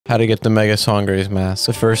How to get the Mega Sangres Mask.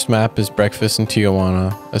 The first map is Breakfast in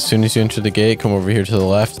Tijuana. As soon as you enter the gate, come over here to the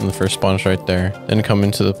left and the first spawn is right there. Then come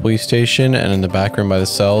into the police station, and in the back room by the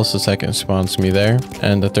cells, the second spawn's gonna be there,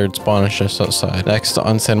 and the third spawn is just outside. Next,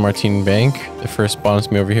 on San Martin Bank, the first spawn is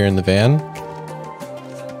gonna be over here in the van.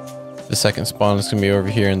 The second spawn is gonna be over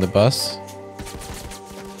here in the bus.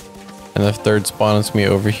 And the third spawn is gonna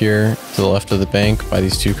be over here to the left of the bank by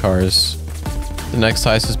these two cars. The next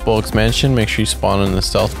heist is Bullock's mansion. Make sure you spawn in the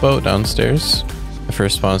stealth boat downstairs. The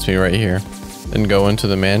first spawn is gonna be right here. Then go into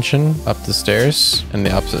the mansion, up the stairs, and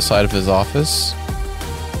the opposite side of his office.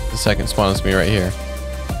 The second spawn is gonna be right here.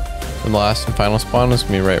 And the last and final spawn is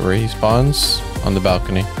gonna be right where he spawns, on the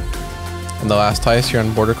balcony. And the last heist here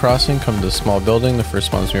on border crossing, come to the small building. The first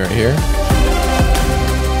spawn is gonna be right here.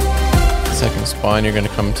 Second spawn, you're going to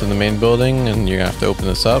come to the main building and you're going to have to open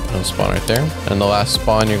this up and it'll spawn right there. And the last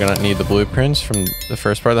spawn, you're going to need the blueprints from the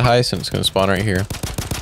first part of the heist and it's going to spawn right here.